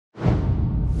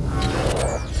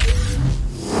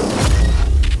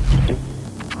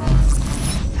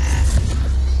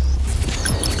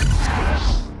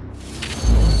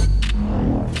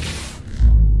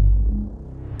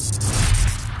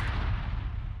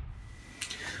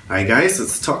Hi guys,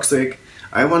 it's Toxxic.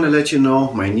 I want to let you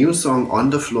know my new song On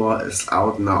The Floor is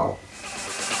out now.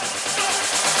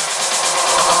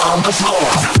 On the floor.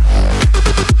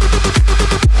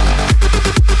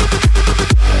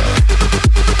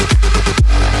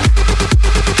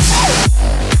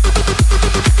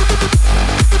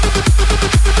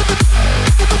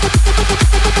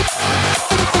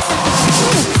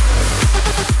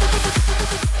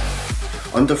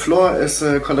 On the Floor is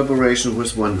a collaboration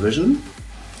with OneVision.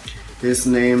 His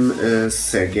name is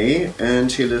Sergey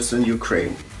and he lives in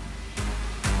Ukraine.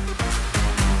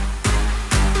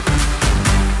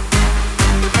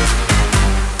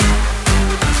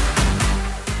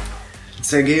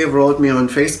 Sergey wrote me on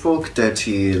Facebook that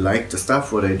he liked the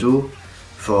stuff what I do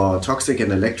for Toxxic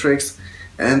and Electrics,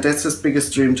 and that's his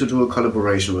biggest dream, to do a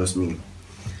collaboration with me.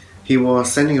 He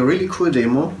was sending a really cool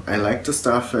demo, I liked the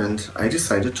stuff and I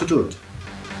decided to do it.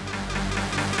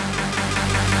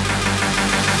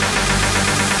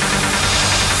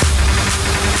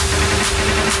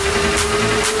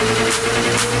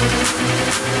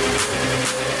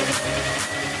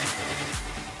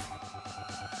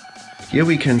 Here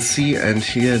we can see and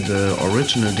hear the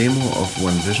original demo of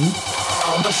OneVision.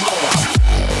 On the floor.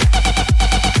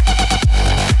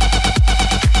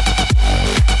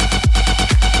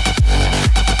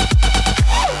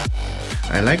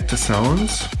 I liked the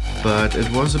sounds, but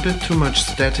it was a bit too much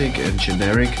static and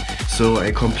generic, so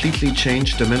I completely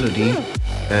changed the melody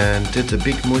and did a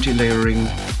big multi-layering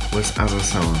with other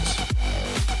sounds.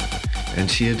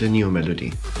 And here the new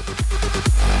melody.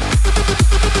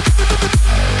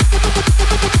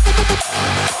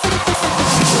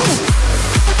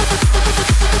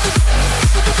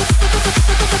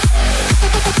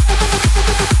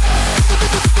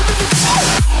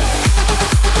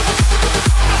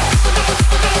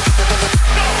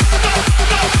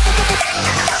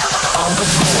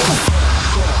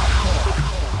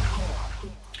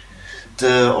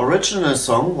 The original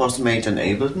song was made in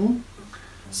Ableton,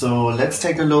 so let's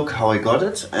take a look how I got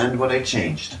it and what I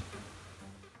changed.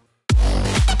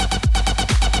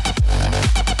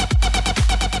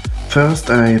 First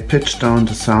I pitched down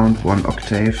the sound 1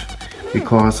 octave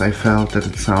because I felt that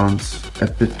it sounds a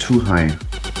bit too high.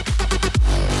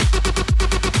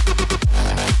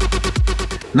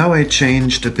 Now I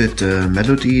changed a bit the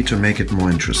melody to make it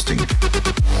more interesting.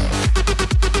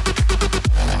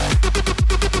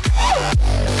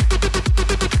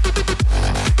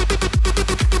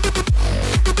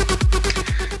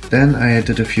 Then I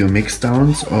did a few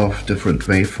mixdowns of different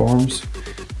waveforms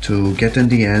to get in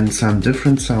the end some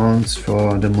different sounds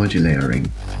for the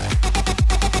multi-layering.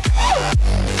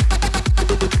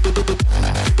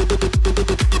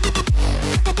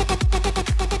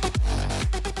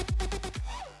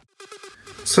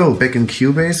 So back in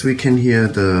Cubase we can hear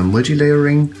the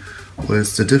multi-layering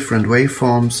with the different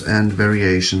waveforms and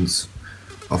variations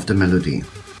of the melody.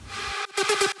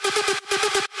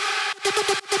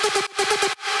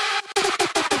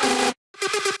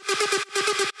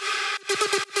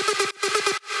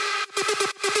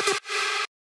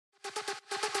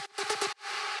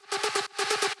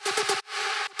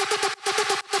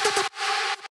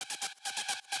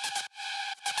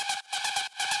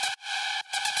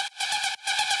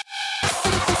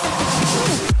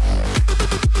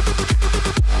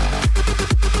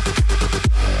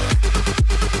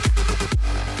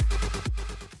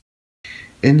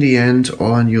 In the end,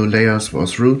 all new layers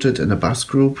was routed in a bus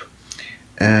group,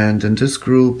 and in this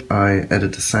group I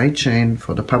added a sidechain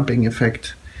for the pumping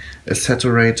effect, a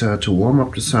saturator to warm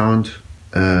up the sound,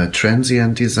 a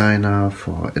transient designer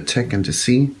for attack and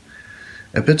DC,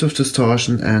 a bit of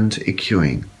distortion and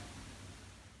EQing.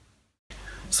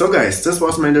 So guys, this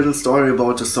was my little story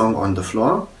about the song On The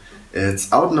Floor.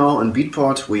 It's out now on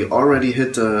Beatport. We already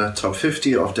hit the top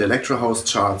 50 of the Electro House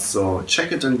charts, so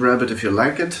check it and grab it if you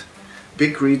like it.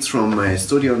 Big greets from my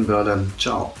studio in Berlin.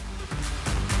 Ciao.